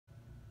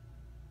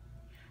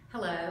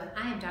Hello,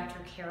 I am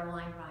Dr.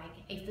 Caroline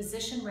Reich, a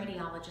physician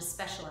radiologist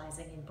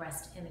specializing in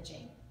breast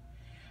imaging.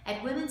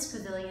 At Women's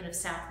Pavilion of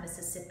South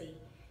Mississippi,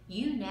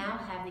 you now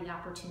have the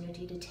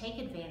opportunity to take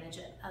advantage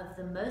of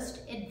the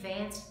most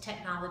advanced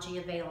technology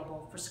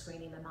available for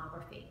screening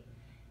mammography,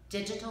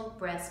 digital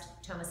breast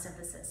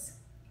tomosynthesis.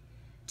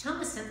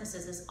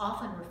 Tomosynthesis is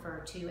often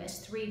referred to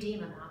as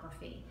 3D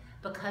mammography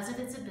because of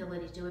its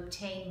ability to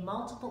obtain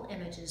multiple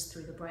images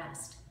through the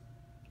breast.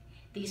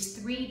 These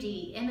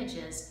 3D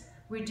images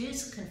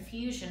reduce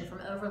confusion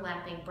from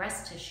overlapping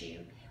breast tissue,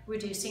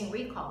 reducing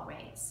recall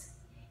rates.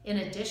 In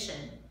addition,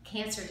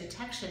 cancer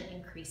detection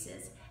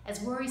increases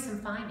as worrisome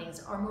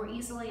findings are more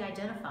easily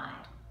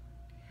identified.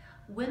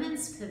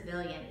 Women's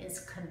Pavilion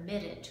is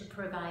committed to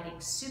providing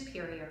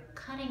superior,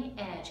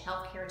 cutting-edge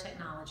healthcare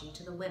technology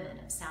to the women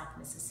of South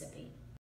Mississippi.